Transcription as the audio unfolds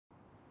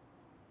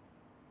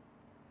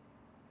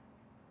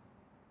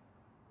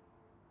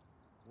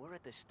we're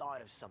at the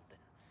start of something.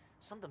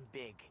 Something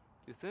big.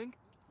 You think?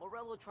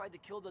 Morello tried to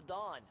kill the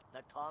Don.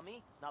 Not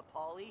Tommy, not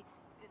Paulie,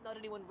 not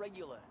anyone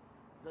regular.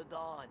 The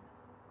Don.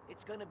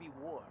 It's gonna be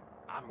war.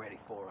 I'm ready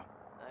for him.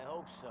 I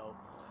hope so.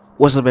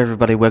 What's up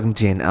everybody, welcome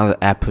to another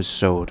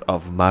episode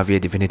of Mafia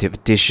Definitive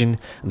Edition.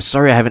 I'm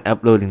sorry I haven't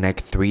uploaded in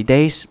like 3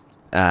 days.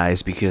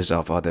 It's because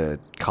of all the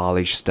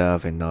college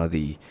stuff and all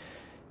the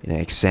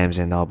exams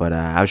and all, but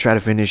I'll try to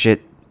finish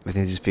it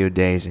within these few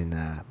days and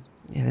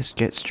yeah, let's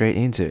get straight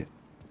into it.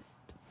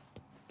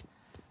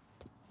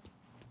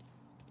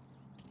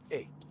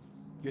 Hey,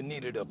 you're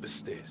needed up the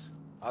stairs.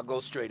 I'll go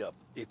straight up.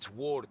 It's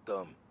war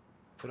time.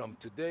 From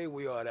today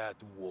we are at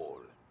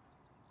war.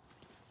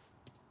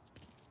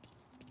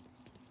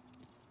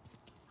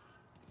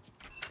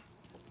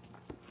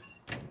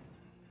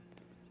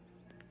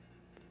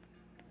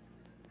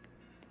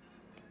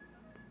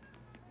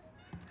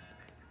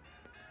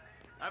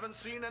 Haven't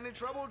seen any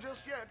trouble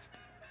just yet.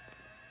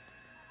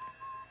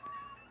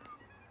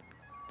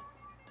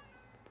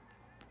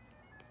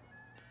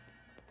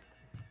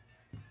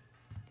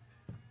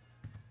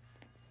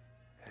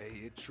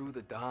 Hey, it true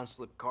that Don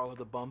slipped Carlo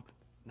the bump?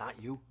 Not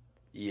you?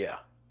 Yeah.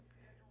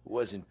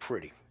 Wasn't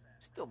pretty.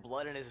 Still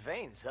blood in his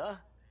veins, huh?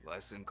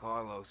 Less than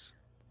Carlos.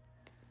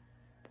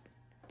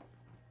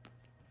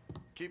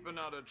 Keeping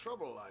out of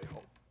trouble, I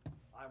hope.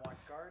 I want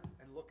guards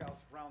and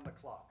lookouts round the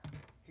clock.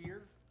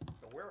 Here,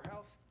 the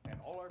warehouse, and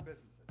all our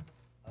businesses.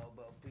 How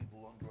about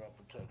people under our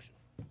protection?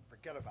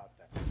 Forget about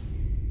that.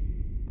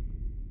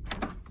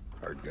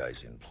 Our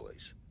guy's in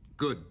place.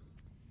 Good.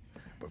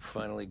 We're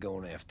finally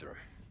going after him.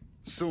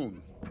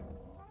 Soon.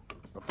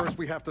 But first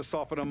we have to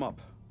soften him up.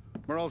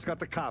 Morello's got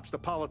the cops, the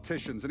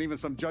politicians, and even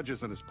some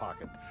judges in his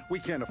pocket. We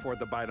can't afford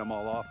to bite them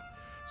all off,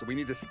 so we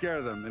need to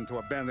scare them into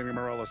abandoning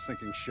Morello's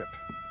sinking ship.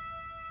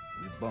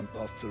 We bump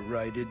off the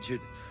right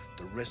idiot,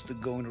 the rest are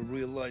going to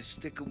realize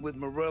sticking with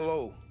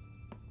Morello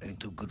ain't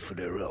too good for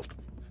their health.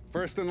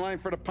 First in line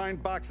for the pine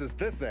box is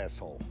this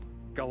asshole,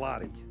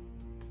 Galati.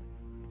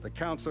 The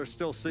counselor's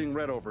still seeing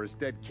red over his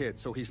dead kid,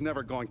 so he's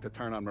never going to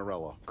turn on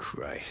Morello.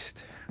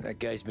 Christ. That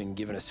guy's been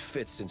giving us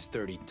fits since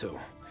 32.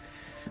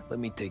 Let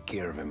me take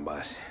care of him,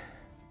 boss.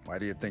 Why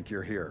do you think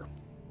you're here?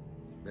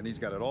 Then he's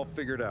got it all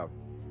figured out.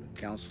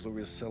 The counselor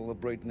is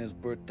celebrating his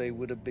birthday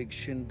with a big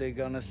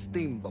shindig on a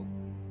steamboat.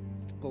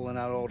 He's pulling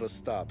out all the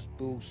stops,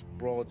 booze,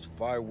 broads,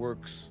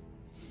 fireworks.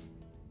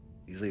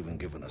 He's even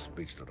giving a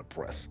speech to the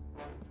press.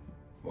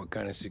 What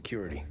kind of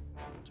security?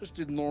 Just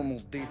in normal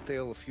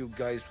detail, a few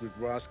guys with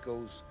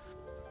Roscoe's.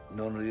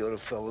 None of the other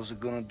fellas are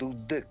gonna do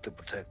dick to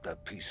protect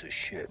that piece of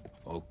shit.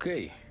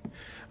 Okay.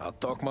 I'll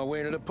talk my way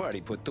into the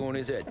party, put two in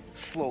his head.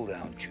 Slow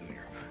down,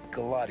 Junior.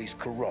 Galati's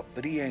corrupt,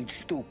 but he ain't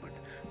stupid.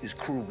 His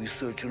crew be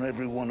searching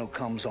everyone who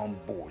comes on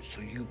board,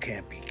 so you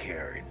can't be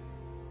carried.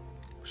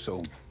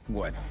 So,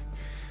 what?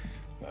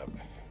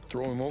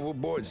 Throw him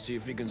overboard, see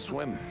if he can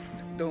swim.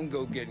 Don't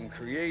go getting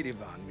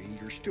creative on me.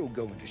 You're still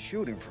going to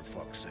shoot him, for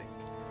fuck's sake.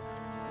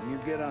 When you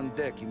get on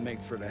deck, you make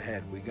for the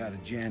head. We got a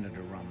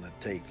janitor on the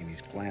take, and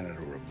he's planted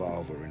a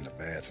revolver in the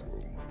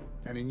bathroom.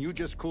 And then you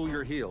just cool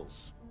your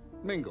heels.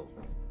 Mingle.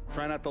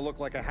 Try not to look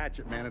like a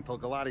hatchet man until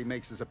Galati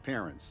makes his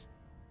appearance.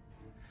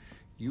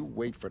 You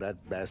wait for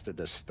that bastard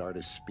to start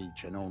his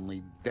speech, and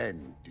only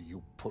then do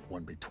you put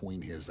one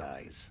between his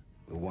eyes.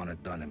 We want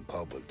it done in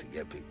public to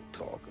get people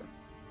talking.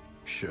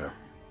 Sure.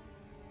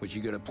 But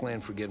you got a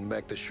plan for getting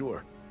back to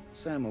shore?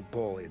 Sam and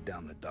Paulie are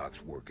down the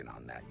docks working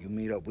on that. You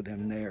meet up with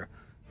them there,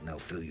 and they'll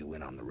fill you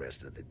in on the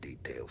rest of the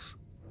details.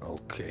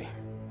 Okay.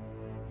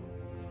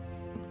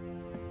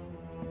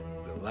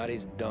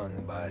 Galati's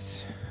done,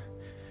 boss.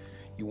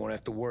 You won't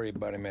have to worry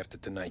about him after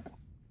tonight.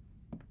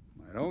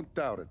 I don't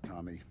doubt it,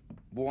 Tommy.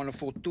 Buona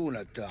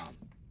fortuna, Tom.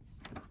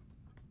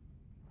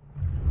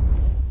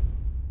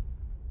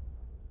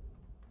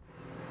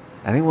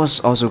 I think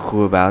what's also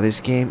cool about this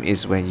game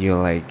is when you're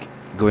like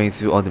going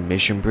through all the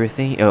mission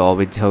briefing, it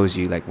always tells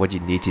you like what you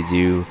need to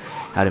do,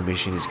 how the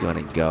mission is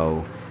gonna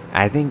go.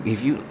 I think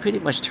if you pretty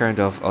much turned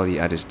off all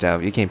the other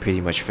stuff, you can pretty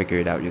much figure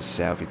it out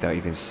yourself without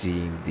even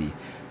seeing the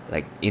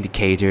like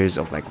indicators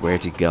of like where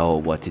to go,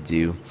 what to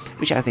do,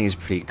 which I think is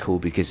pretty cool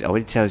because it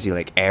already tells you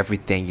like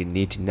everything you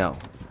need to know.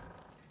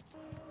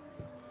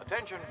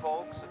 Attention,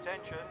 folks,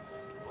 attention.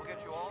 We'll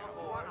get you all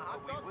aboard,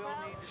 but we will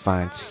need to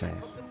Find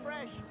Sam.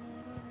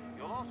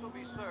 You'll also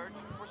be searched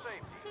for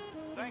safety.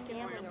 Thank you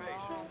for your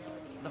patience.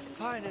 The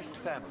finest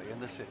family in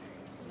the city.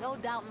 No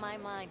doubt in my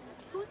mind.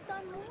 Who's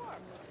done more?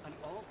 And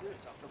all this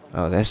after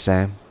Oh, that's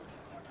Sam.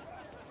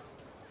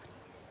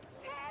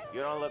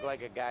 You don't look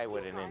like a guy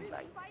with an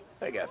invite.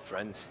 I got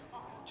friends.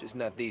 Just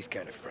not these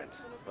kind of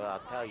friends. Well, I'll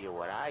tell you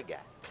what I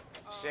got.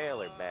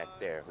 Sailor back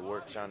there who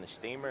works on the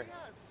steamer.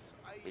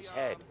 His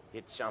head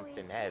hit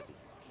something heavy.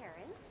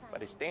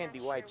 But his dandy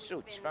white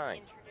suit's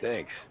fine.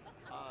 Thanks.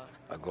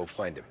 I'll go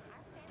find him.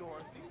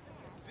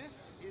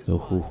 Oh,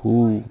 hoo,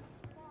 hoo.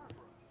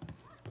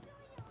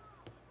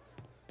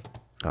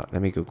 Oh,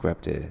 let me go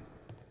grab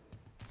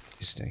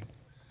this thing.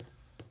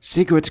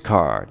 Secret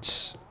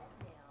cards.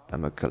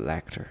 I'm a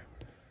collector.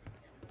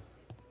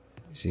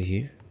 Is he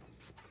here?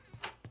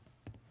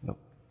 Nope.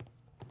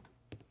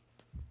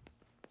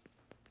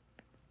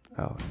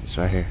 Oh, it's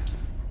right here.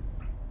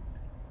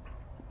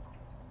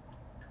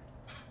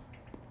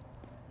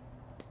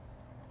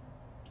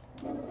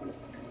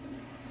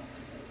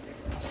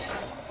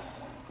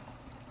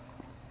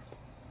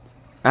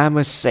 I'm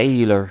a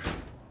sailor.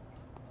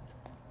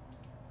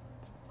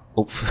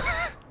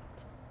 Oof.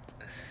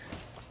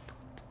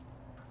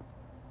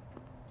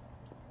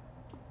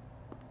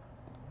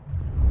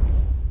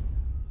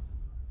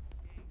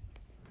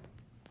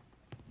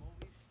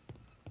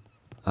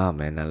 Oh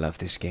man, I love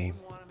this game.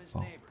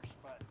 Oh.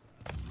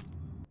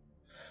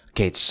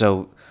 Okay,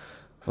 so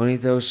only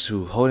those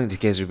who holding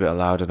tickets will be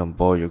allowed on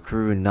board your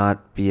crew will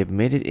not be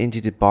admitted into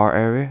the bar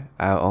area.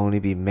 I'll only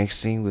be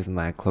mixing with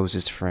my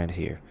closest friend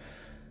here.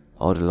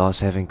 All the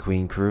Lost Heaven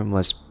Queen crew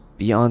must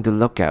be on the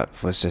lookout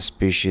for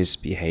suspicious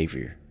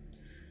behavior.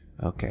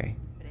 Okay.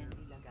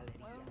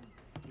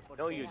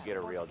 Know you'd get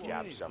a real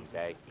job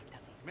someday.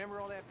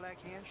 Remember all that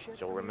black hand shit?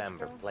 So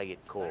remember, play it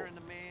cool.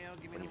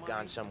 When you've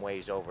gone some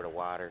ways over the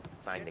water,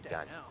 find the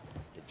gun.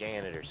 The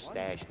janitor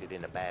stashed it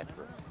in the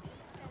bathroom.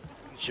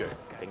 Sure.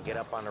 Then get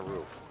up on the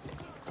roof.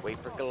 Wait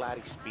for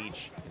Galati's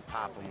speech and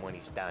pop him when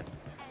he's done.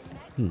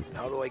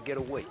 How do I get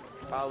away?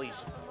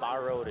 Polly's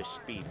borrowed a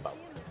speedboat.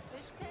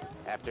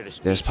 After the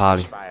speech, There's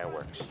Polly.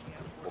 Fireworks.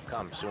 We'll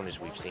come soon as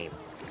we've seen him.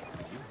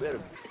 You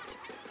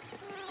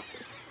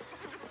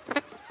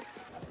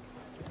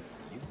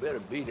better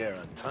be there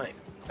on time.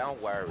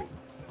 Don't worry.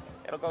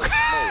 It'll go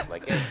smooth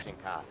like eggs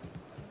and coffee.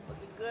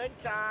 Looking good,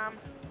 Tom.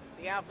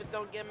 The outfit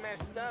don't get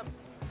messed up.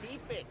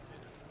 Keep it.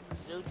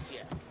 Suits ya.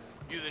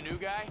 You the new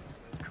guy?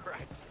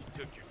 Christ, you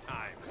took your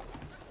time.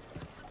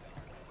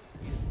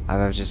 I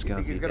was just gonna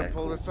Think be he's gonna that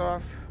pull cool. this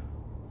off?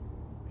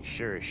 He's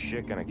sure as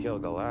shit gonna kill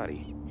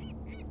Galati.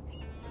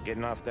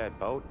 Getting off that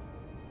boat?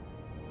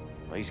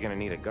 Well, he's gonna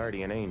need a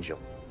guardian angel.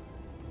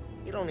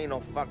 He don't need no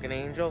fucking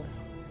angel.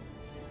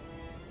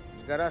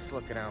 He's got us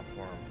looking out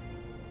for him.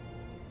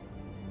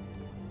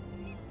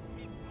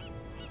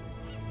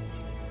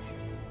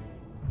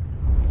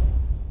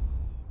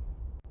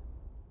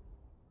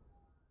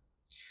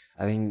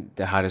 I think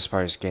the hardest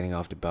part is getting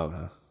off the boat,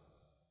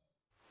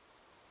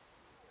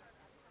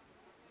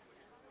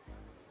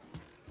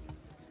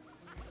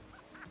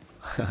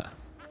 huh?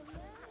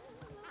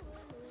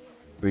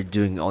 We're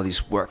doing all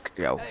this work,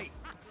 yo. Hey,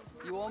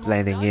 you almost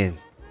Blending done? in.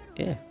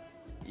 Yeah.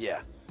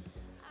 Yeah.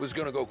 Was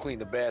gonna go clean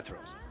the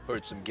bathrooms.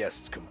 Heard some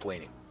guests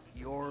complaining.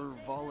 You're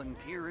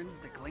volunteering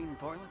to clean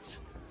toilets?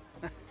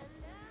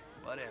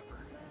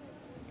 Whatever.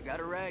 You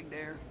got a rag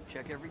there.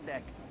 Check every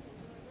deck.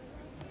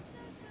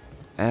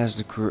 Ask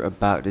the crew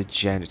about the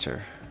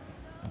janitor.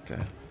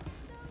 Okay.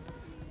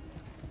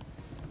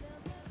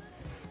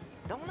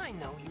 Don't I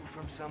know you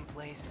from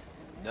someplace?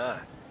 Nah,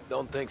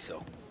 don't think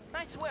so.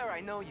 I swear I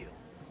know you.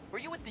 Were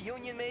you with the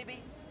Union, maybe?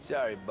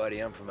 Sorry, buddy,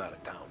 I'm from out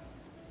of town.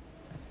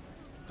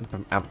 I'm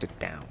from out of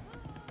town.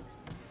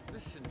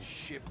 Listen,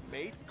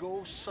 shipmate,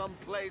 go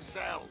someplace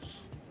else.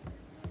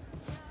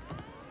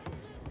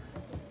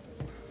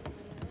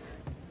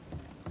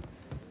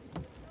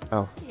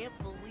 Oh. Can't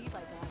believe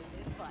I got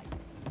an invite.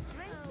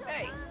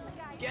 Hey,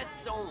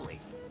 guests only.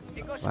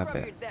 Hey, go My scrub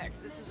bad. your decks.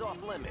 This is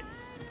off limits.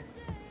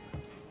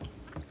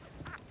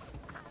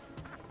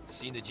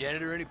 Seen the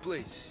janitor any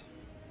place?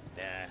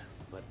 Nah,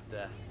 but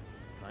if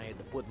I had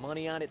to put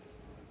money on it,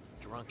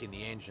 drunk in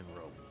the engine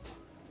room.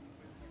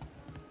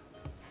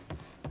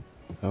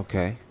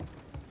 Okay.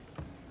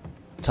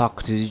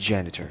 Talk to the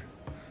janitor.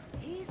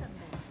 He's a man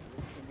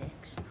with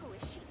connection. Who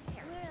is she,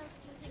 Terrence?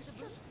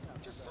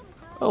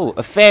 Oh,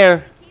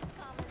 affair.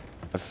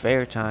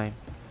 Affair time.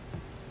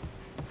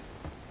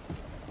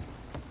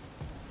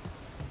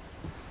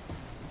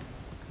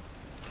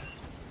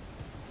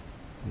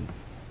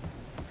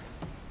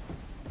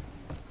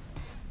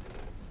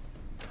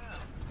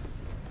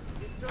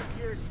 You took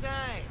your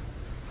time.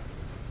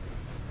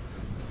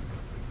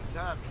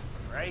 Tommy,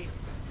 right?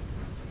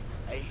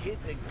 I hid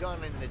the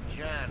gun in the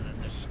John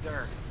in the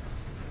stern.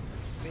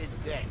 Mid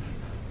deck.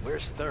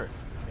 Where's Stern?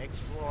 Next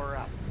floor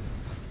up.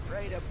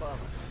 Right above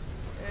us.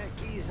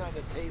 Keys on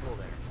the table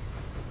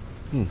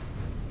there.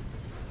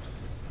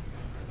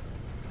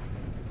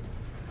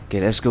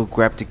 Okay, let's go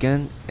grab the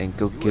gun and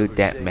go You kill ever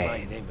that say man.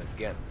 my name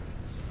again,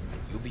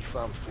 you'll be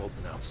found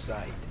floating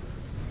outside.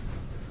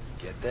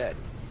 Get that?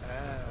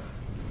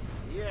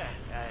 Yeah,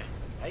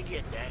 I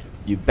get that.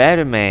 You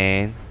better,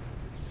 man.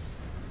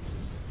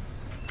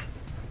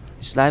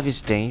 This life is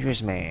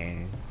dangerous,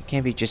 man. You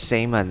can't be just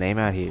saying my name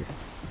out here.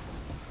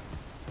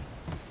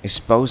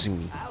 Exposing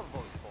me. I'll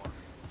vote for him.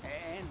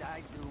 And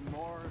I do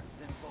more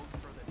than vote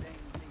for the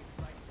dames he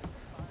invites to the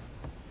party.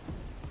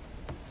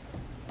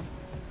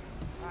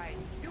 I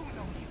do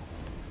know you.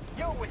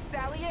 You're with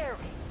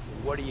Salieri.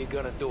 What are you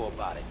gonna do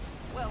about it?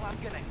 Well, I'm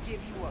gonna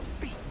give you a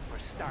beat for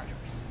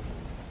starters.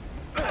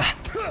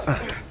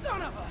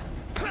 Son of a...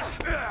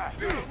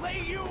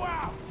 Lay you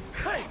out!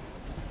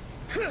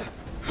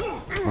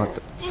 What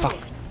the fuck?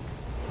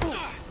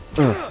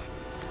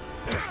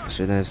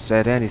 Shouldn't have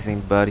said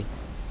anything, buddy.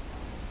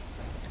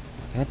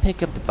 Can I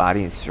pick up the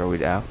body and throw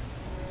it out?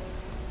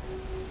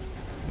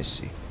 Let me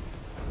see.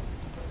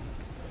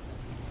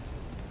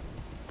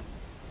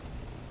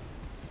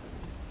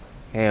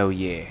 Hell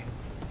yeah.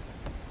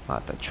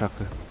 Mata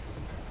trucker.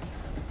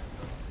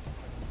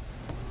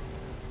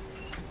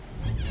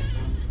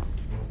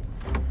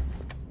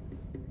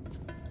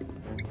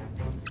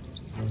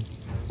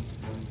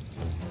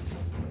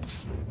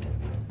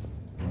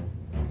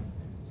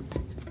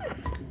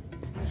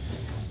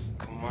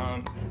 Come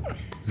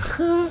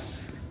on.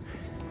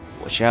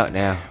 Watch out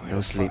now.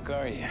 Don't sleep.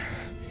 Where are you?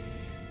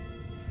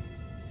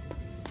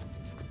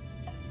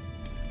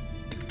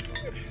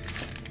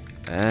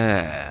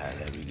 Ah,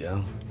 there we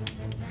go.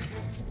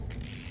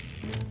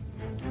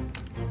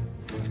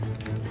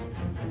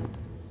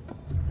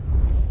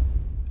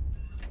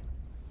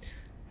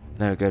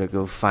 Now I gotta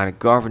go find a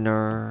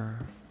governor.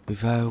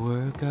 If I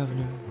were a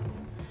governor.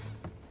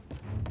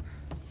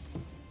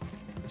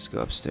 Let's go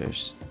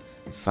upstairs.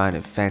 Find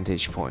a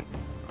vantage point.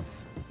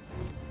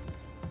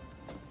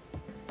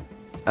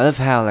 I love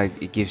how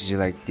like it gives you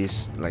like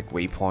this like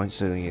waypoint,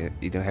 so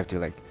you don't have to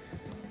like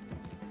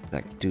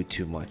do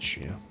too much,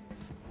 you know.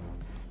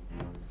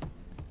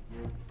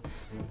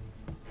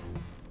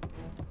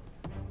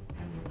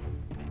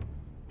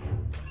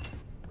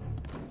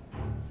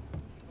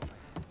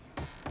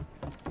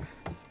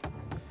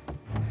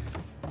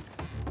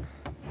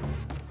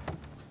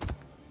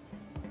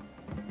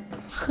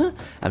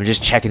 I'm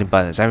just checking the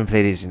buttons. I haven't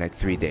played this in like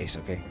 3 days,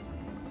 okay?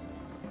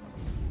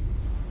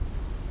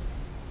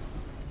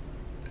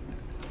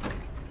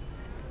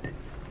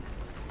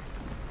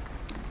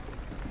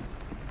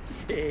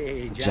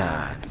 Hey,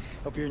 John.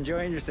 Hope you're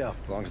enjoying yourself.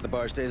 As long as the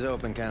bar stays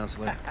open,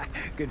 counselor.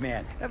 Good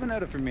man. Have a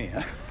note for me,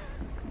 huh?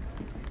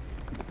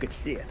 Good to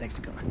see you. Thanks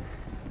for coming.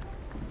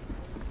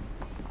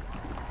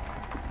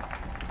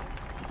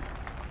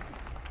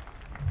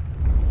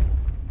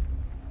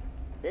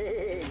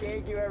 Hey,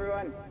 thank you,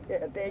 everyone.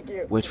 Yeah, thank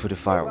you. Wait for the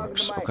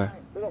fireworks, okay?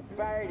 Little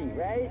party,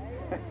 right?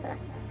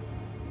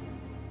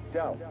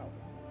 So,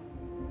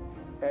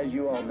 as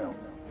you all know,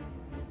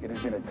 it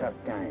has been a tough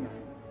time.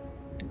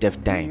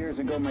 Death time. 2 years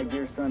ago, my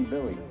dear son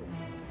Billy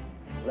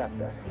left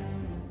us.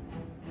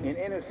 An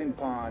innocent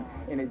pawn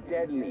in a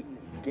deadly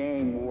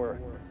gang war.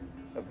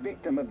 A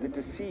victim of the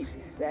deceased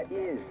that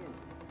is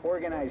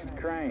organized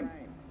crime.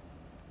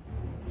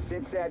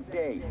 Since that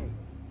day,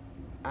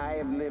 I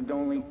have lived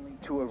only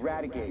to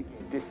eradicate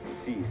this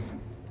disease.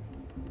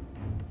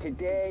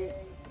 Today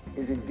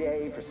is a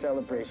day for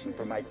celebration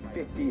for my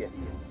 50th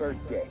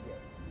birthday.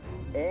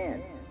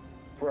 And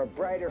for a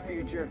brighter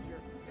future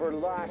for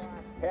lost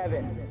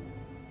heaven.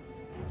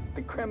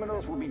 The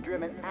criminals will be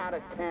driven out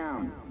of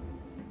town.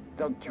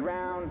 They'll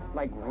drown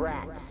like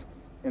rats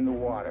in the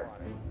water.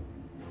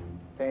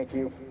 Thank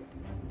you.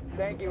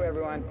 Thank you,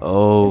 everyone.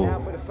 Oh. And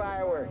now for the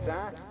fireworks,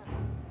 huh?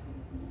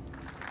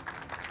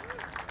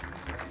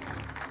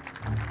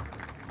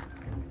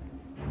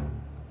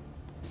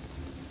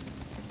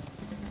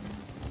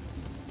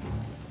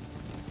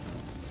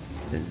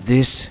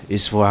 This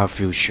is for our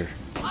future.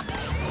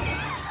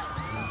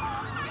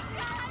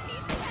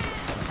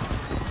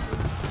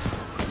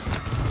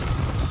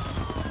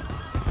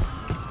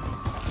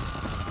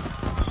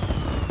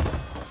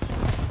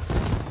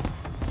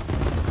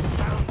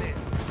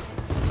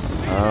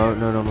 Oh,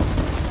 no, no, no.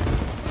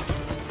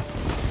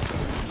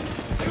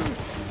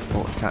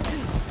 Oh, I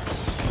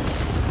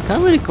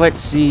can't really quite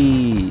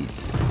see.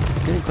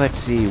 Couldn't quite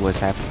see what's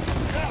happening.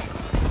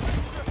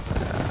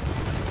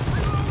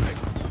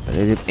 A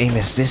little aim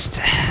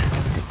assist.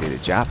 Did a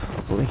job,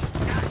 hopefully.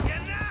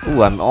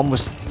 Ooh, I'm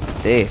almost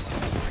dead.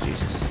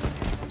 Jesus.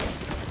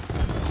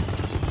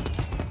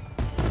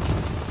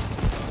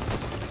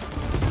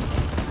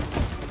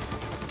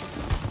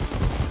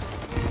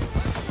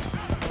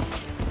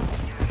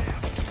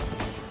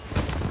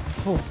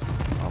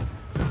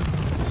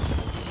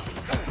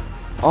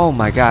 Oh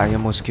my god, he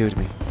almost killed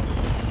me.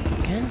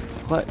 Can't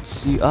quite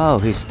see. Oh,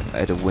 he's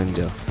at the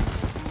window.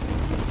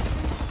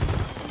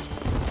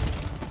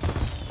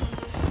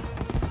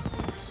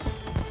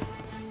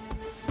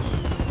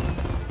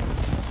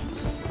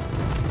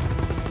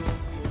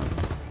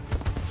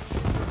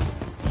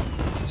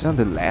 He's on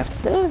the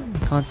left there?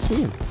 Can't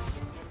see him.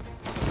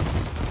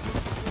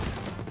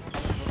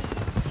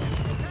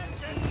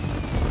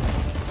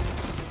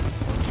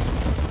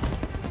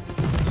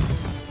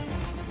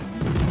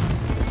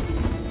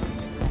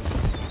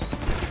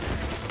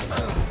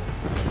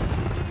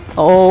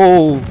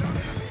 Oh!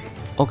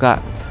 Oh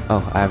god.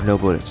 Oh, I have no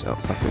bullets. Oh,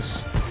 fuck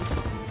this.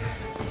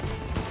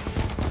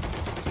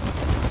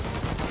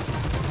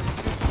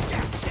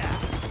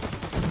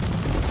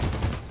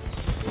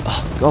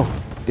 Oh, go.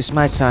 It's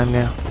my time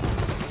now.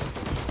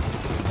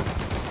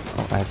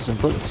 Oh, I have some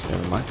bullets.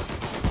 Never mind.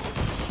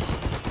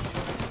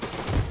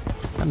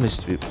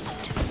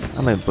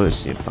 How many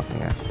bullets do you fucking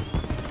have?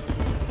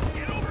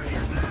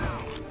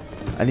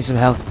 I need some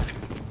health.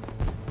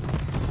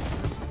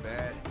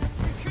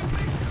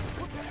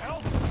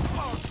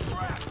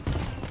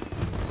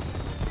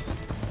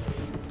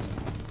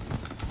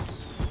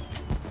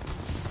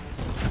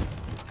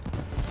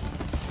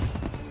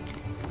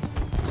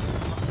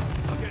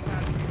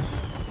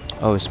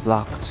 Oh, it's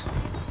blocked.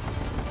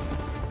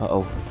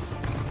 Uh-oh.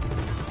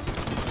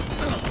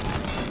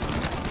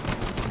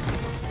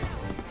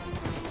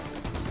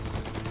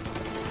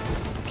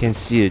 Can't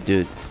see it,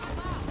 dude.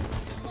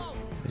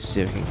 Let's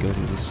see if we can go to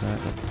this side.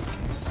 Okay.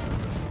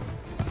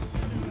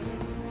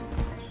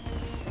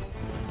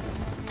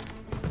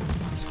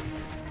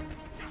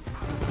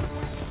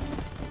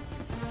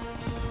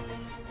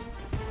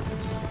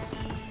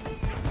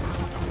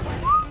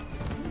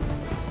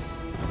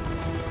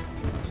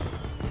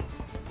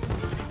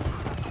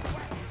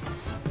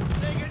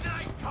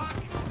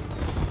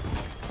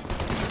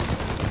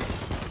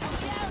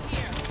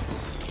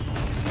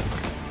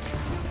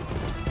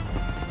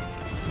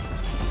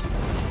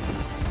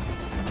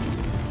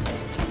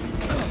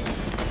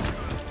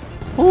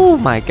 Oh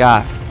my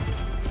god.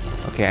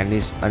 Okay, I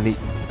need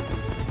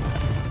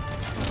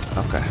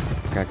okay,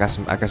 I got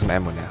some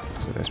ammo now,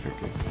 so that's pretty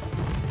good.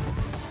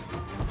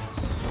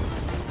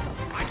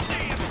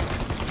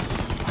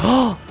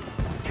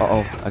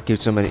 Uh-oh, I killed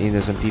so many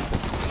innocent people.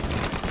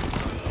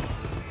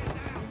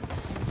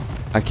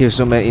 I killed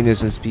so many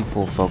innocent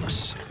people,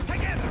 folks.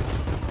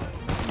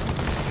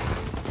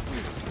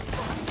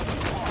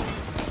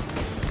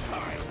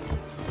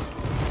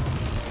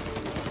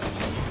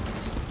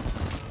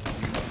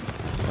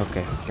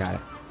 Okay, got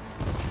it.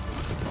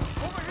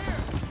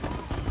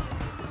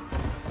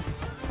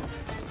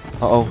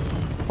 Uh-oh.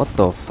 What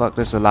the fuck?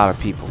 There's a lot of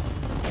people.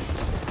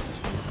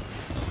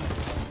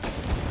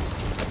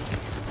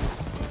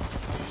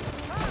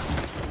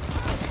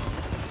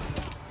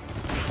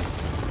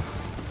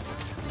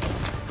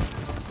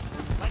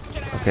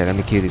 Okay, let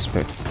me kill this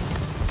bit.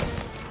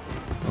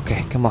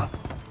 Okay, come on.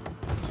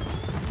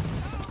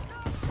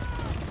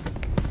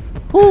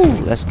 Woo!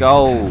 Let's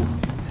go!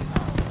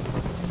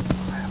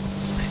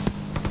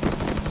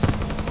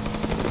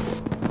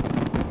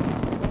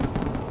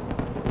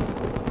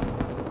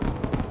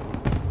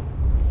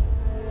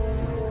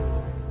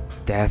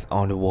 Death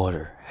on the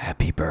Water.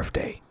 Happy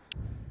birthday.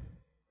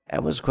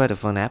 That was quite a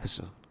fun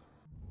episode.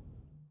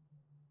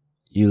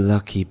 You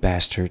lucky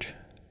bastard.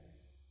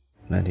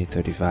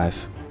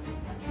 1935.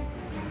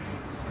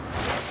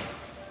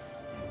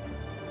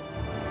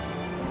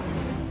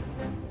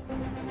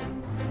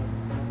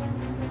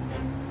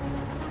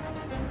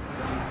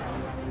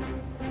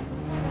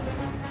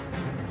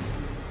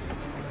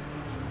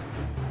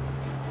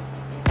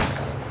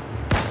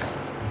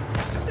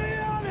 Stay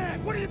on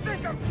it! What do you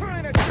think I'm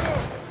trying to do?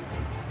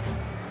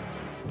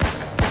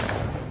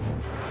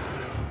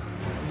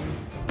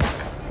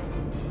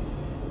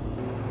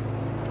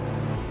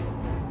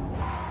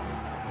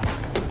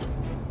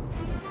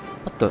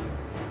 What the?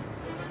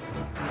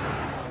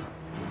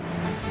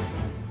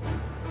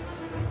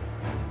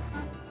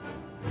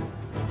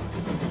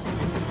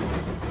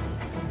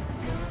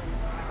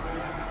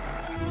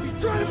 He's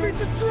trying to beat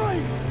the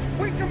train!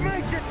 We can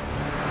make it!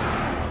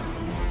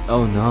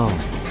 Oh no.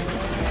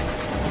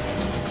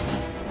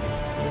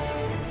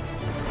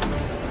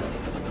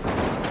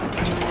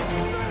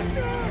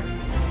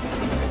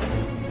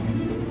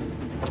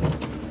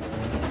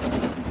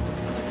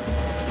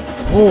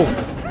 Oh!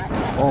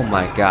 Oh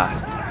my god.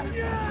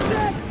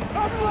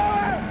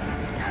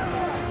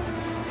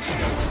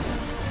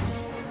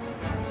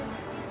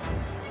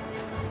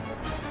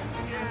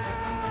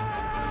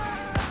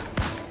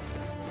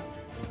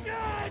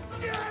 God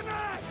damn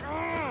it!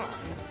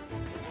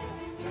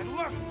 And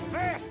look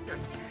faster!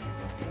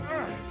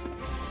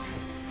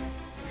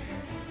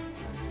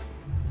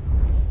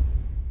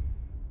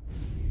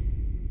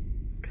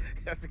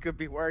 Guess it could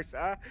be worse,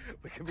 huh?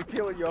 We could be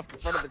peeling you off the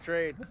front of the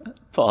train.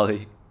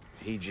 Polly.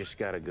 He just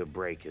got a good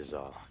break is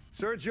all.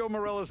 Sergio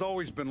Morella's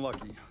always been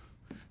lucky.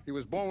 He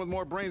was born with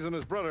more brains than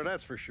his brother,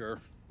 that's for sure.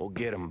 We'll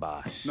get him,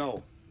 boss.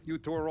 No, you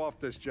two are off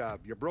this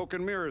job. You're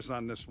broken mirrors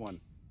on this one.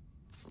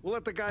 We'll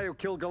let the guy who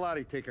killed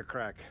Galati take a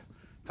crack.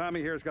 Tommy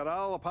here's got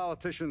all the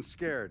politicians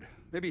scared.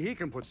 Maybe he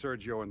can put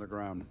Sergio in the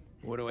ground.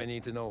 What do I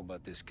need to know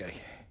about this guy?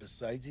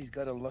 Besides, he's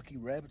got a lucky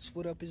rabbit's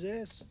foot up his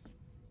ass.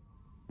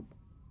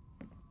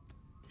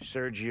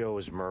 Sergio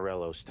is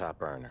Morello's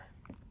top earner.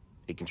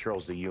 He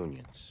controls the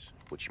unions,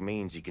 which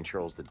means he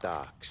controls the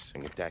docks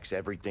and attacks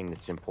everything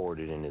that's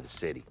imported into the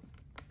city.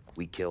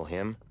 We kill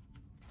him,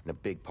 and a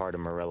big part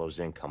of Morello's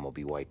income will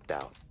be wiped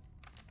out.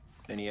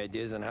 Any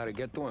ideas on how to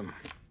get to him?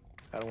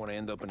 I don't want to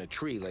end up in a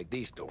tree like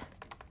these two.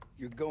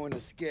 You're going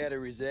to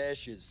scatter his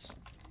ashes.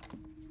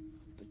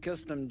 It's a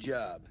custom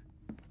job.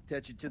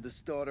 Attach it to the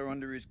starter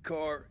under his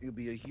car. He'll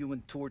be a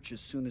human torch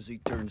as soon as he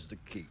turns the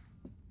key.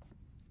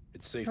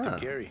 It's safe to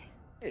carry.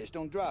 Hey, just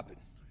don't drop it.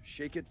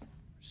 Shake it,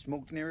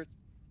 smoke near it.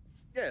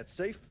 Yeah, it's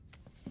safe.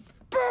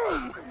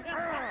 Boom!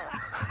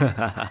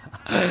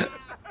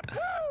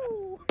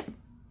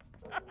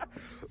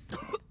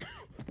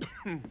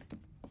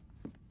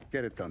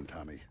 Get it done,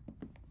 Tommy.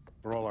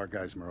 For all our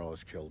guys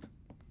Morella's killed.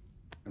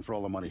 And for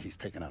all the money he's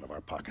taken out of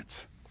our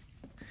pockets.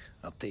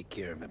 I'll take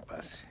care of it,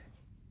 boss.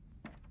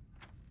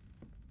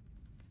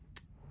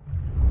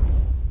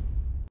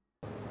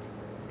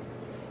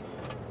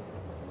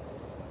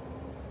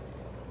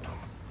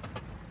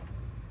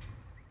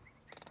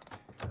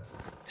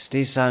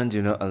 Stay silent,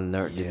 do not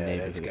alert the Yeah,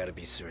 neighborhood. that's gotta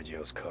be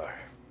Sergio's car.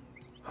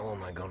 How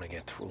am I gonna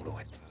get through to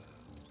it?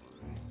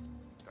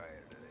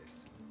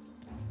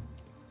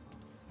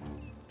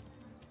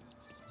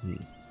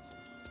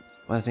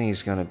 Well, I think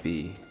it's gonna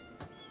be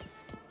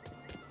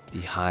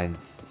behind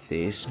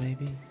this,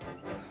 maybe?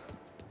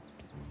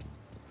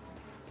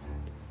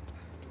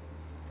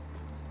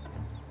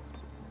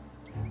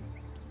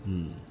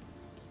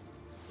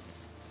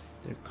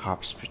 There are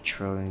cops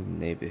patrolling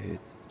the neighborhood.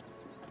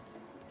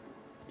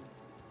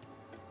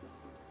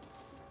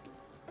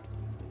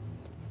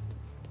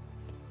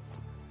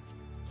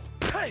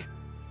 Hey!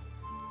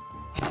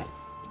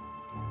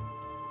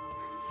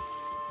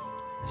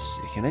 Let's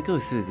see, can I go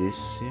through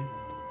this here?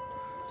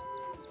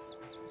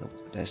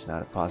 Nope, that's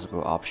not a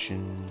possible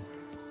option.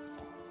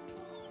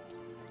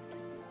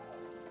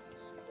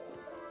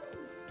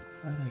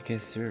 How do I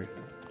get through?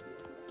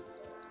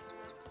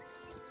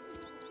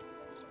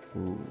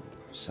 Ooh,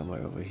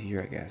 somewhere over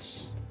here, I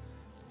guess.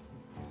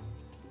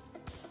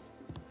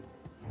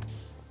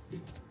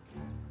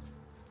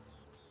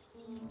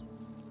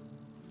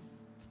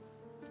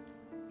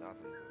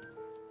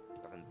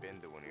 Nothing been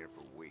doing here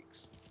for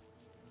weeks.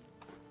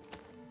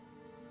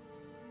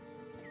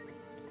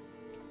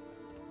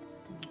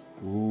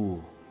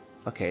 Ooh,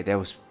 okay, that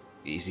was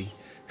easy.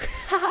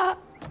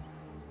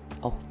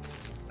 Oh,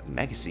 a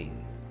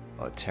magazine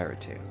or Terror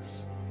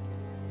Tales.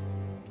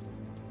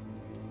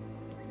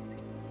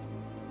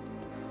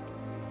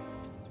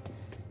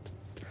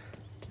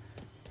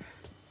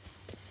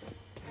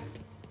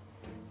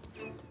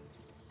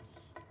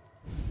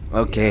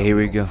 Okay, here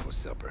we go. For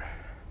supper.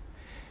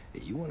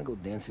 Hey, you want to go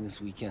dancing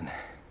this weekend?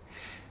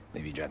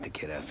 Maybe drop the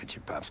kid off at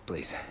your pop's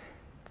place.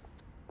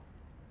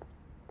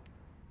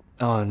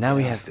 Oh, now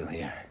we I'm have. still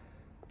here.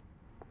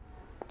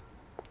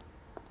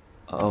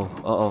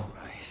 Oh.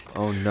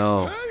 Oh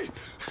no. Hey!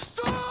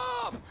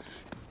 Stop!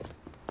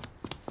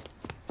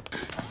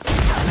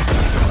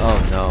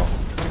 Oh no.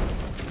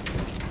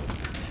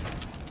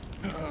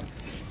 No.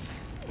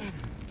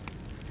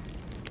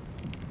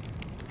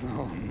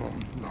 Oh,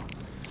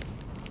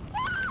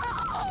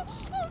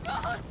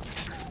 God!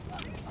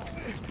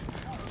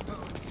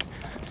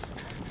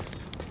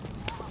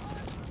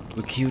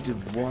 We killed the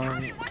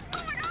one.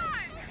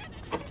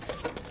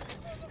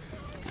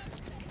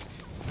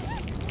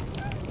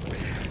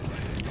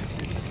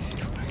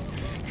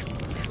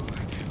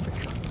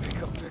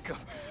 Pick up.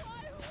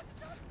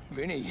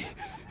 Vinny.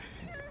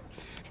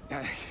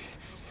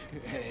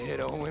 It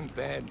all went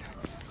bad.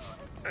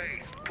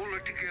 Hey, pull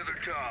it together,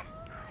 Tom.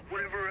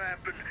 Whatever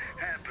happened,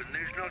 happened.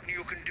 There's nothing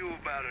you can do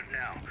about it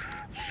now.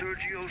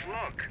 Sergio's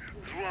luck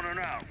is running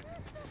out.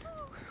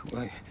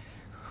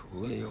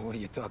 What are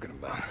you talking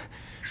about?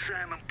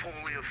 Sam and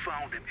Paulie have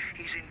found him.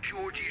 He's in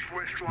Georgie's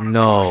restaurant.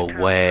 No across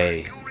town.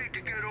 way. You need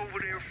to get over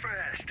there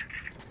fast.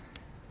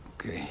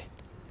 Okay.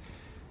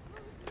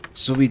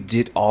 So we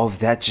did all of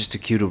that just to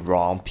kill the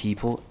wrong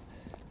people?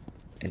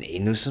 An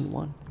innocent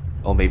one?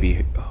 Or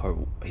maybe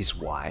his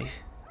wife?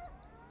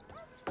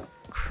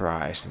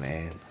 Christ,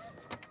 man.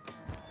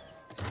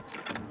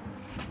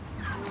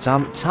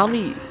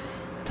 Tommy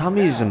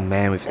is a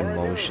man with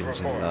emotions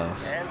and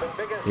love.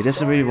 He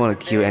doesn't really want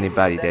to kill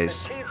anybody that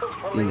is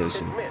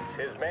innocent.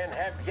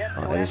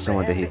 Or at least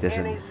someone that he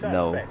doesn't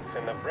know.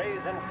 In the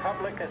brazen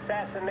public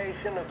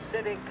assassination of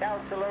City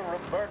Councilor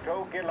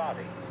Roberto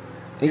Gilotti.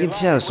 You can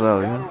tell as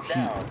well, you know,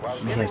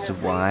 he has a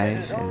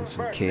wife and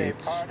some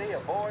kids.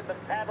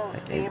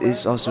 Like, it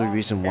is also a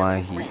reason why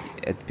he,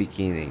 at the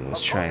beginning,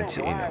 was trying to,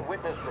 you know,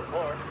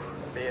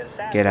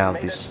 get out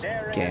of this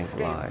gang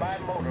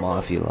life,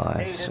 mafia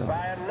life, so.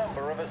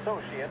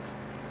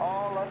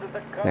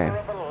 Damn.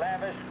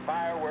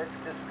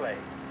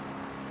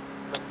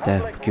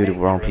 Damn, killed the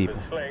wrong people.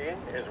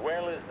 As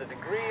well as the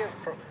degree of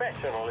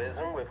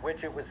professionalism with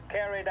which it was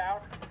carried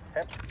out.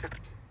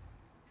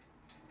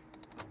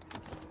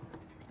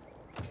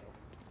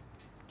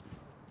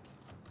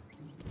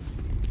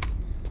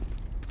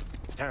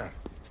 Tom,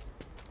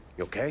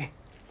 you okay?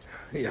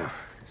 Yeah,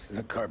 it's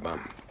a car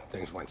bomb.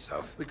 Things went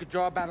south. We could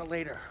draw about it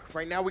later.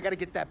 Right now, we gotta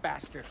get that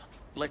bastard.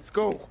 Let's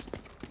go.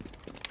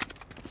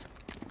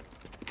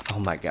 Oh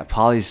my god,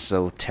 Polly's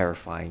so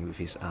terrifying with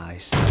his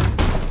eyes.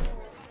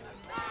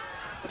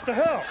 What the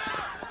hell?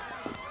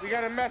 We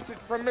got a message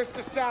from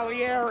Mr.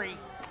 Salieri.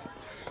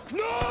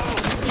 No!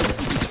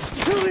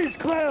 Kill these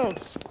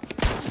clowns!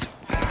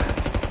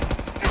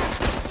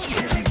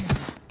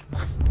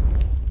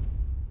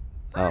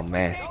 Oh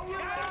man.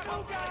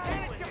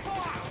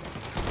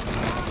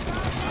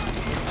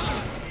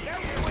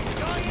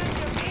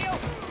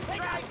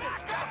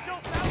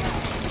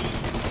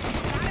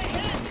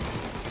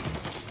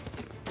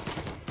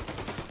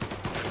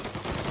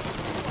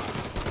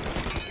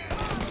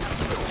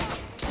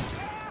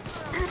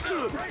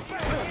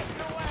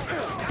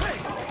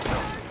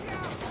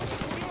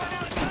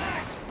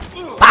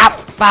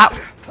 Bop, bop.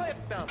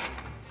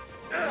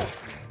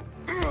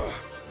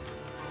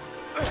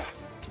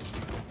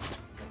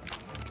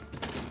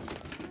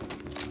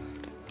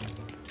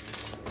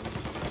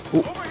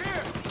 Ooh.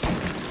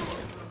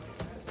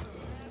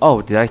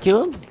 Oh, did I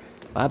kill him?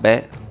 My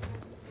bad.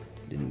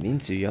 Didn't mean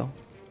to, yo.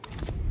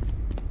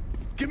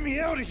 Get me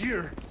out of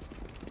here!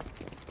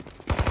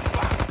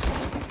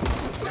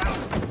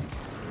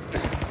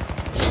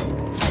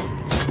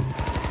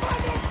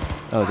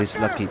 Oh, this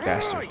lucky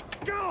bastard. He's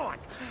gone.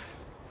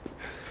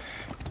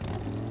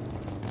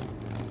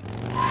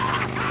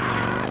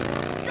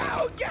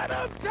 Go get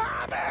him,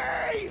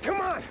 Tommy!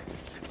 Come on,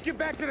 let's get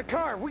back to the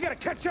car. We gotta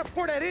catch up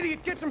before that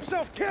idiot gets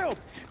himself killed.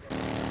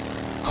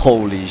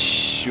 Holy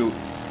shoot.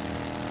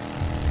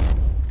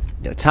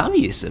 Yo,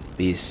 Tommy is a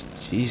beast.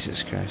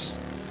 Jesus Christ.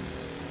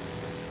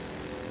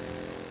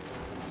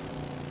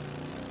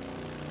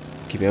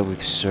 Keep up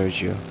with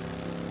Sergio.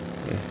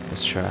 Yeah,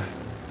 let's try.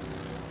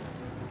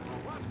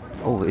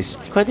 Oh, it's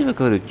quite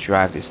difficult to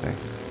drive this thing.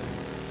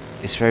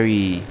 It's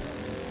very...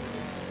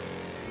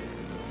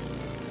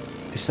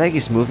 It's like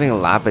it's moving a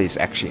lot, but it's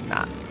actually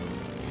not.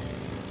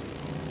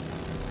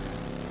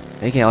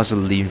 You can also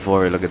lean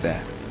forward, look at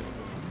that.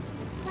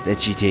 That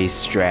GTA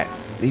strat.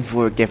 Lean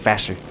forward, get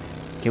faster.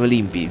 Can we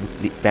lean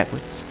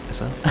backwards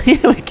as well?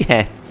 Yeah, we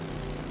can.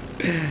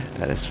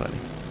 That is funny.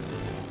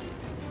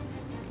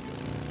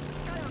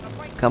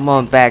 Come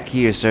on back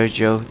here,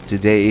 Sergio.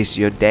 Today is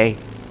your day.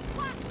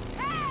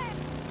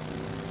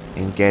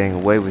 And getting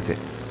away with it.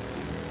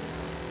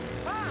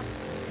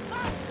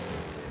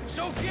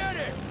 So get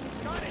it!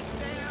 Got it,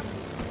 damn!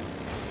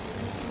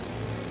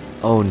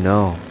 Oh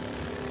no.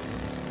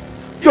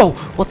 Yo,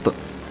 what the?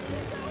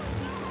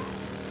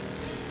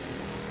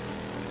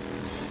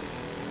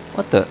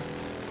 What the?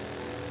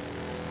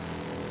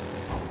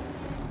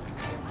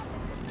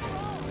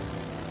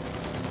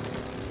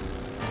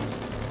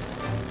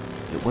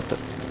 Yo, what the?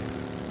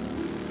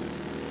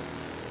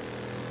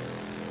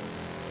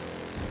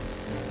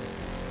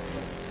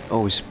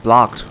 Oh, it's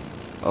blocked.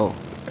 Oh.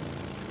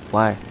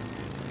 Why?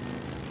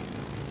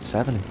 What's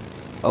happening?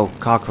 Oh,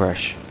 car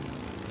crash.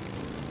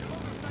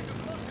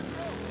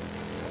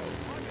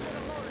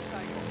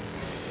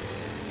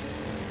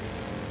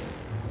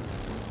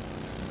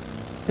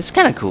 It's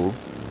kind of cool.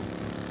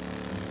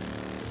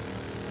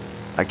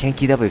 I can't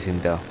keep up with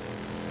him though.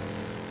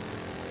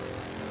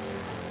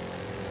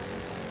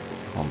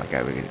 Oh my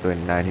god, we're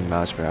going 90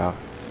 miles per hour.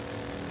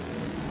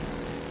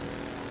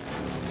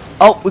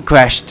 Oh, we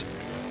crashed.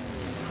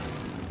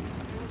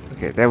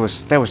 Okay, that was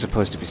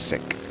supposed to be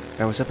sick.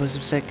 That was supposed to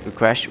be sick. We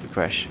crashed.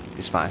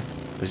 It's fine.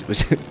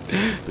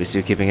 We're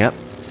still keeping up.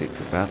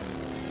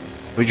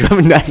 We're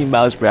driving 90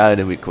 miles per hour and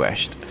then we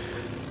crashed.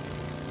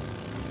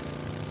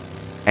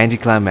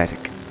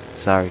 Anticlimactic.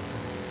 Sorry.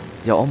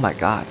 Yo, oh my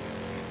god.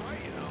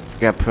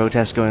 We got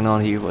protests going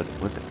on here. What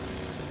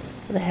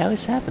the hell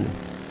is happening?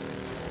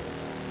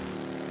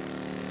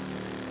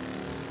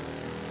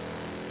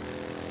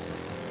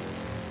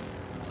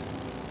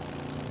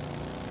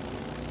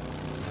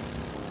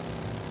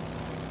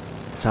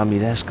 Tommy,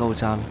 let's go,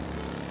 Tommy.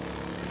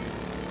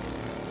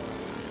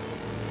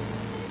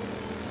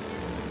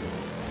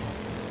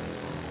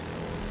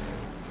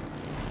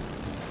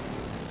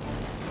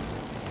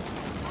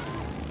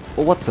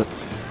 Oh, what the?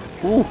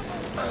 Ooh.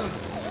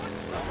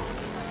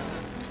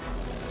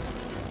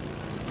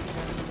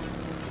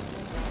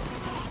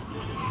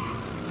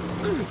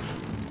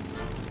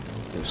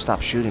 Yo,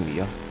 stop shooting me,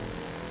 yo.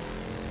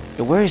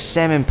 Yo, where is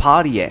Sam and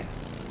Potty at?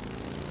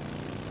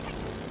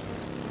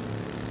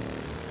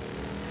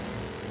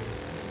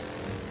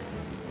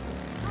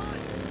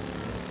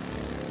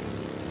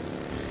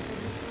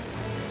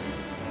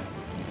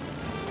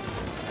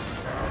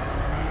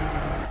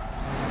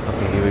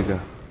 Okay, here we go.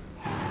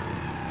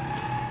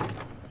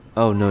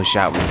 Oh, no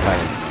shot, we're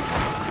fighting.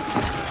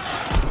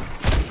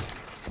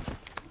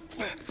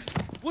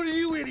 What are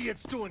you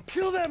idiots doing?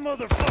 Kill that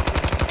motherfucker!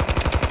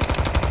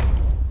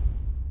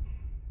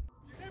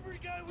 Every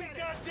guy we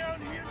got down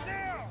here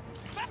now!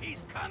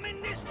 He's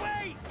coming this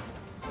way!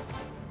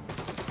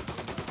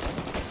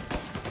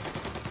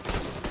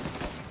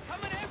 He's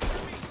coming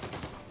after me!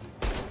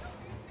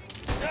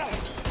 No,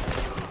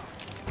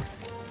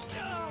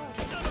 son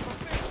of a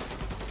bitch!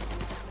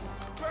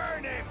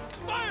 Burn him!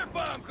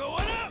 Firebomb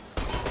going up!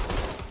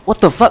 What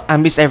the fuck? I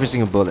missed every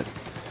single bullet.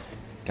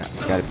 God,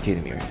 you gotta be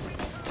kidding me, right?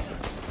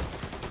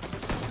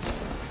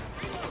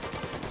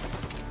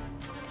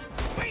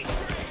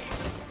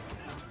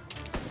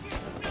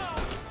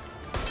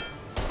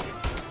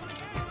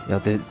 Yo,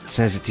 the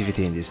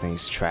sensitivity in this thing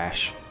is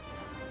trash.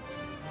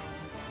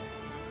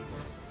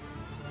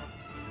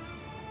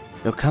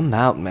 Yo, come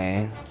out,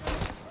 man.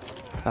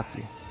 Fuck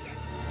you.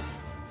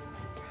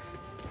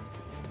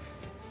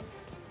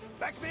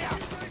 Back me up!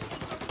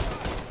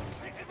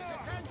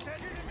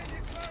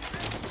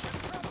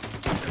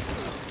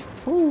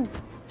 Ooh.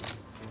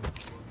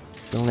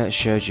 Don't let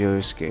Sergio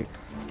escape.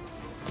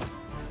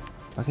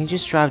 I can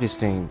just drive this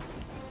thing,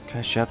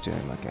 catch up to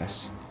him, I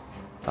guess.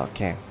 Oh,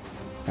 can.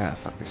 Ah,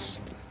 fuck this.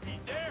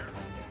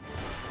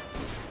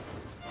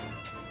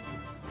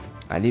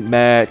 I need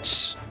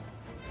meds.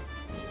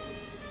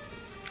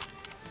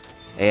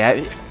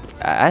 Hey,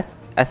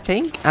 I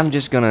think I'm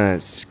just gonna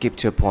skip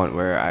to a point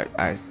where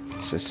I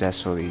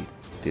successfully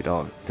do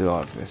all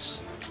of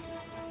this.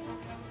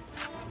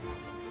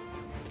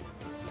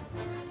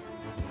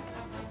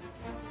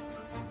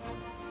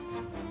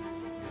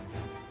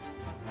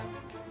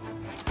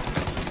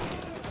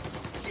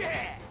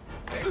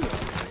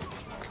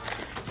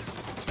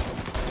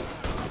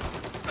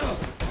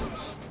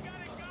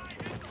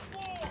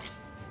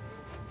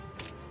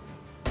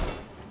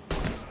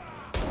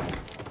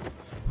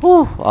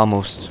 Woo!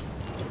 Almost.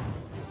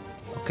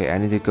 Okay, I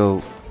need to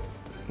go.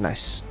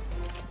 Nice.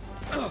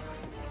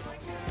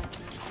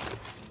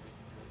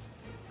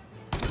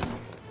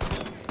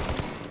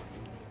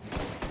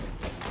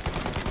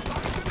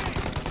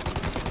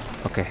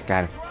 Okay,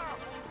 got him.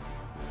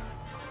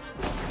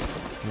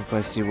 Can't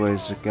quite see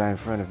where's the guy in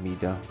front of me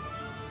though.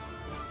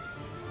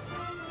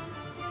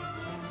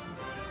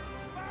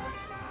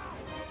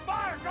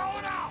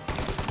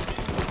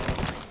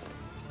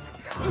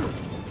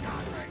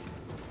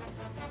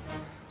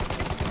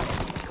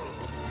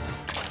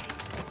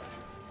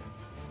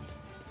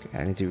 Okay,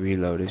 I need to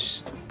reload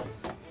this.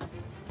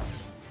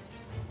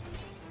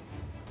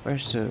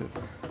 Where's the...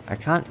 I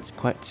can't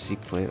quite see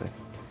clearly.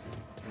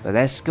 But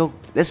let's go.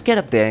 Let's get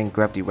up there and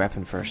grab the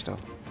weapon first, though.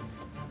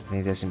 I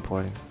think that's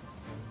important.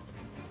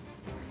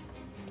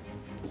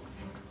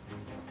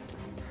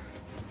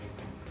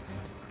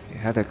 Okay,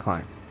 how do I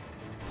climb?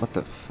 What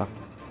the fuck?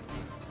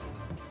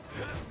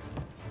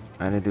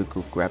 I need to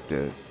go grab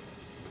the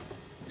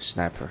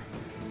sniper.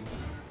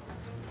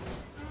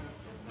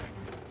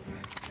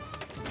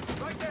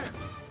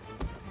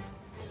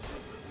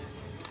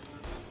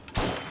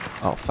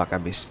 Oh fuck! I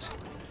missed.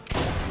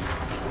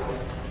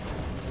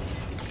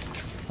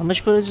 How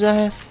much bullets do I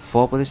have?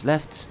 4 bullets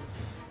left.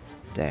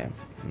 Damn.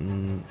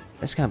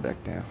 Let's come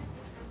back down.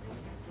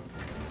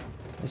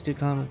 Let's do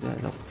climb up there.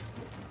 Nope.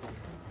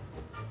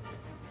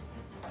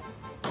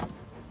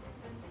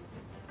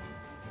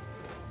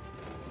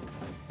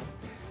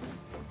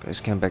 Let's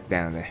come back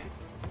down there.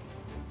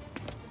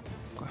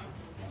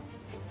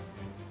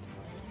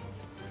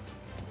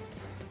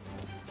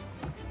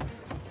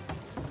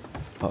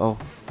 Uh-oh.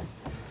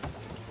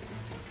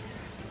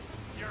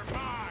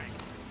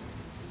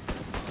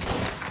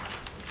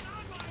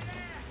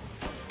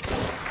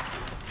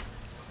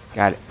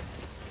 Got it.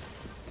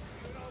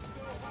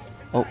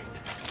 Oh.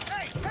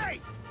 Hey, hey!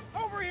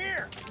 Over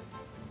here!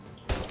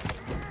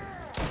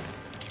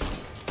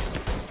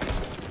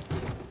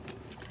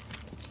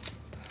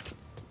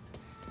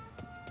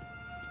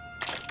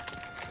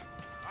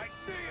 I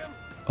see him.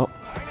 Oh.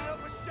 Lining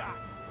up a shot.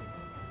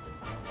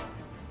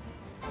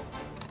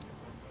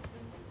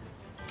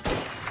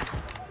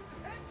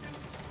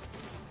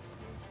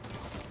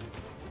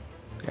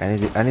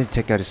 Okay, I need to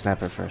take out the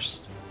sniper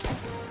first.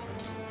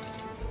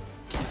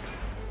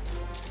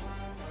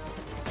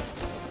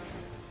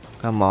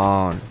 Come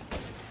on.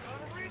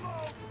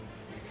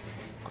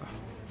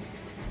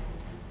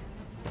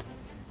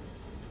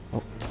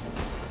 Oh.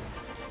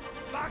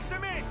 Box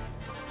him in.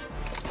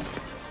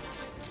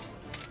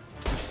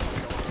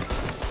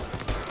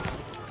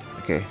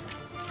 Okay.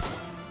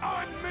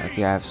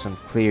 Okay, I have some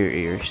clear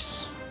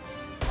ears.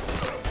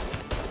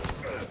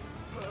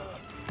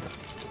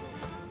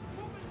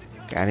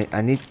 Okay,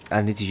 I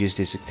need to use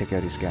this to take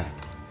out this guy.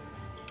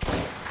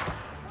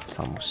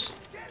 Almost.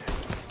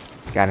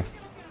 Got him.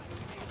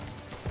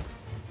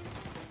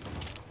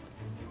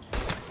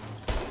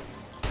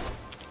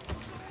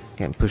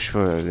 Can push for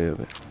a little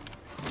bit.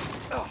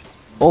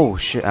 Oh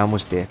shit, I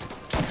almost did.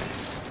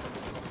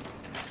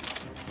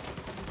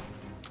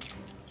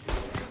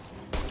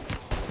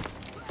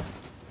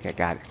 Okay,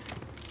 got it.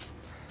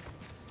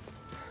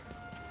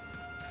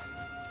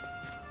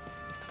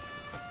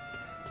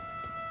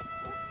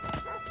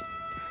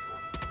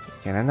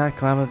 Can I not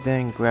climb up there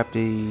and grab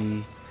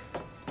the...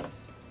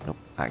 Nope,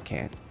 I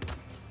can't.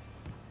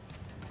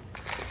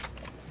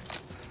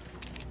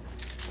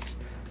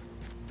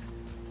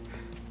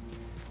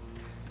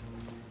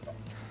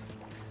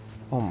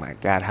 Oh my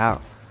god, how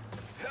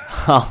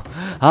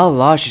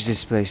large is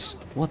this place?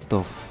 What the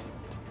f...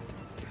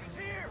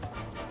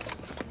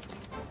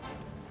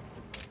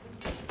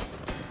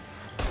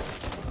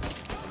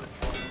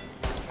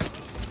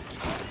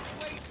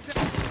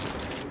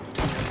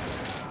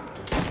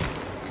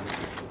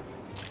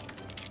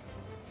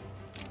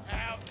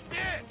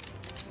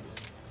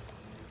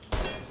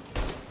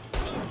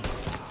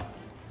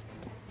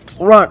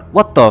 Run!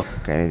 What the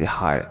f... Okay, I need to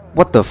hide.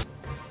 What the f...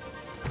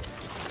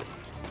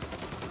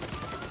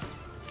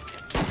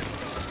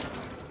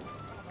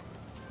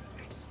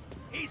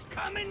 He's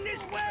coming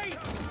this way.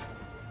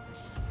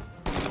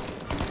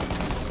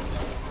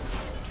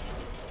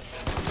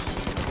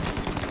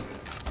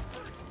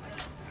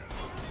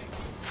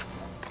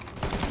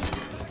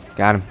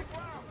 Got him.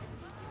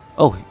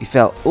 Oh, he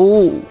fell.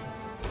 Oh!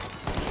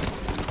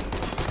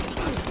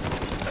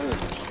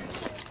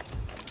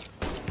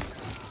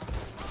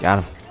 Got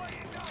him.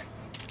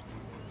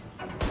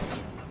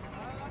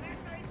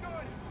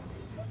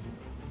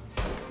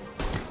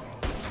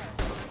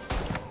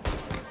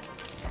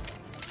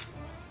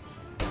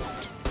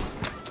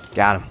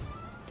 Got him.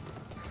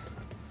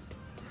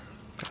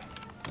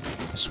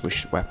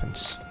 Switch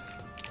weapons.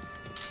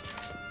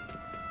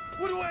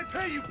 What do I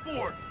pay you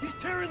for? He's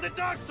tearing the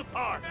docks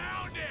apart.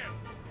 Found him.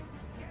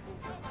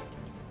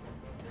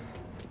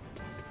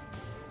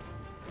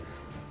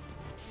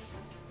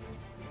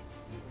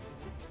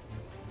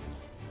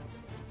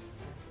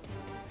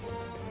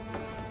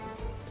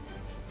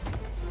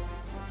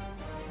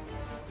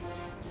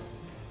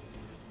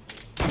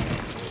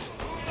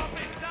 Up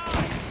his side.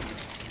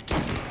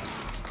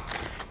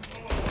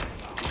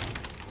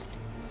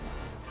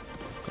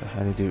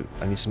 I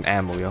need some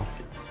ammo, yo.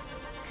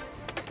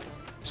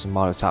 Some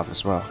Molotov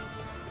as well.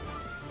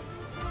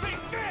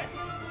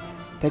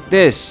 Take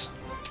this!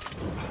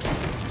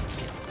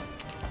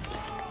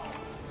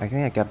 I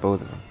think I got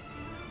both of them.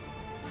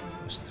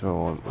 Let's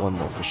throw one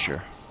more for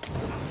sure.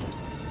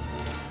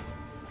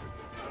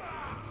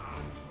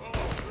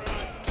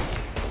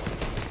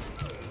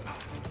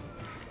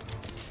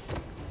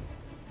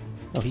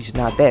 Oh, he's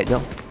not dead,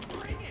 yo.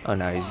 Oh,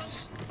 no,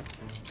 he's...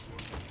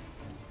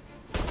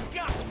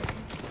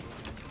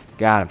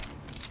 Got him.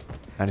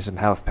 I need some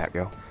health pack,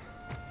 yo.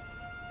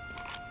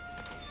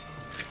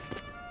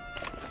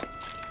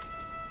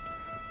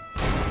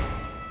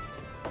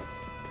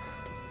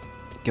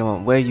 Come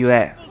on, where you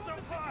at?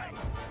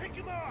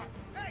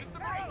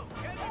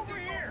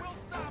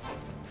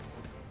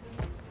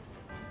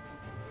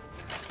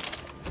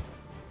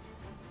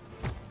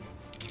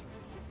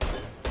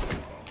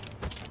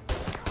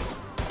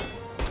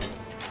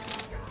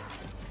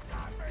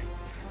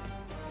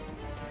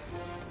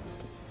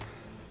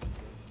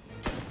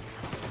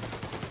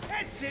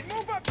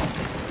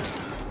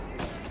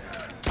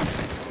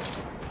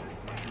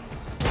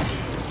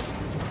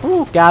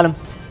 Ooh, got him.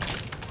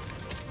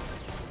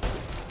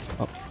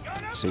 Oh,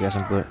 so you got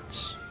some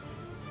bullets.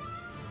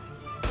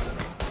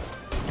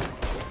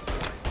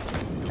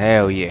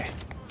 Hell yeah.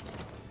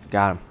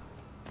 Got him.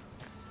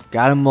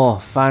 Got him all.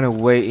 Find a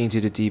way into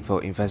the depot.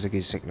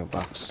 Investigate signal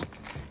box.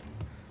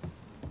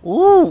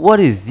 Ooh, what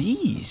is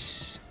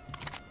these?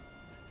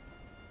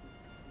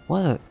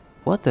 What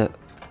the?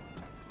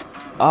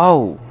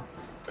 Oh.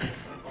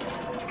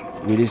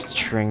 Release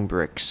train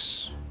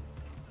bricks.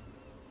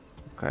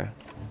 Okay.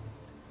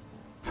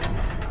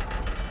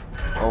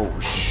 Oh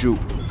shoot.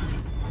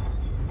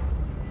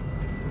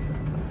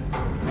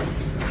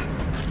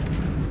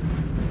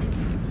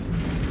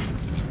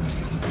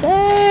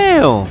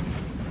 Damn.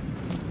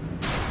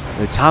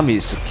 The Tommy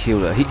is a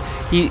killer.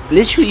 He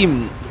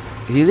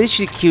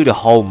literally killed the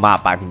whole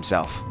map by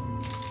himself.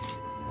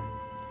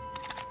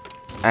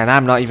 And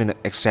I'm not even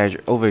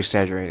over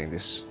exaggerating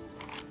this.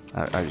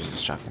 I was just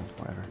distracting,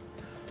 whatever.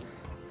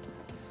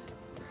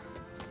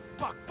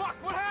 Fuck,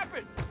 what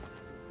happened?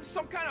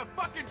 Some kind of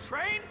fucking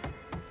train?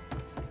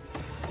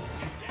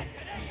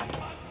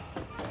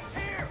 It's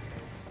here!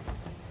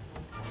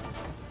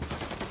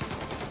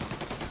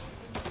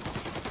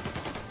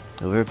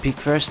 Over peek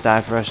first,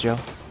 die first, yo.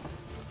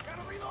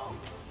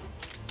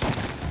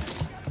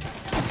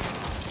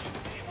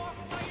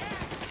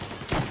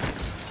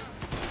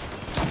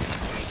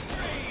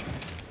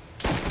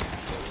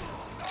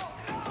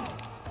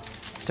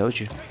 Told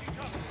you.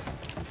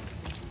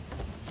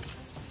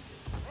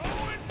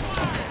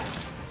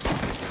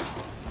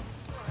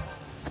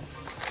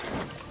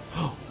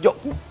 Yo,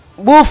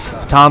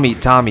 woof! Tommy,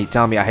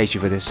 I hate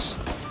you for this.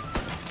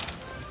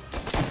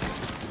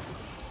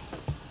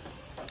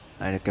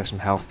 I need to get some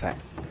health pack.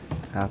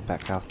 Health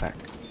pack.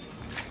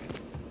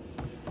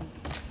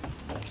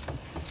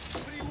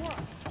 What do you want?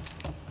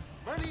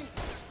 Money?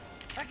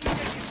 I can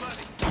get you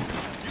money.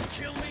 You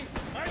kill me,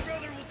 my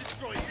brother will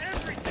destroy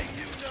everything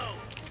you know.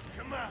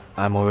 Come on.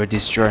 I'm already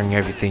destroying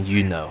everything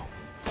you know.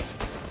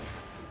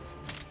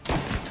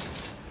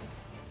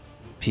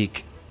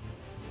 Peek.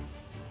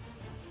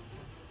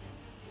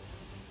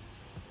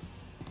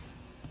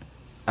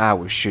 I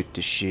will shoot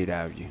the shit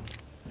out of you.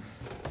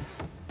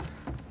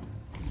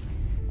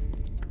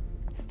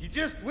 You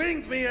just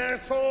winged me,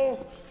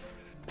 asshole.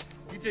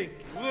 You think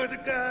you're the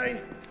guy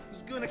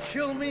who's gonna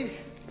kill me?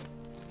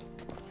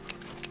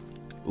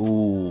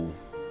 Ooh.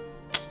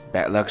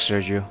 Bad luck,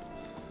 Sergio.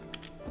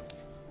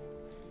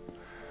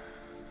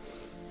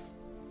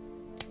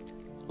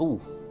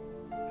 Ooh.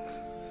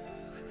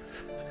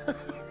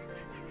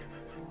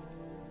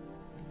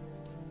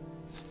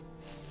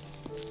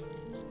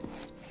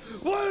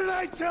 What did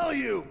I tell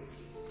you?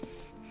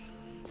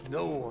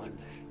 No one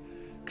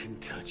can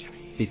touch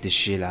me. Beat the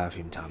shit out of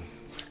him, Tommy.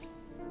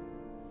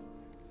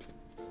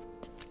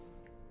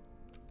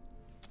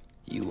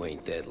 You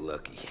ain't that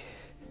lucky,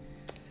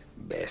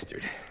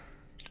 bastard.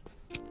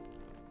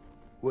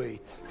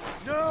 Wait.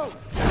 No!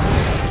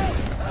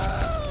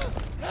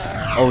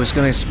 Oh, it's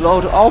gonna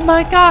explode. Oh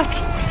my god!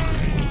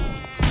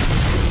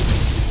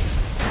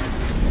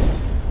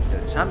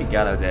 Tommy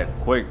got out there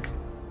quick.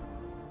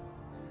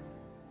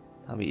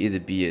 Tommy either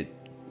be it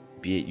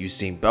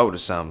Usain Bolt or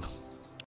something.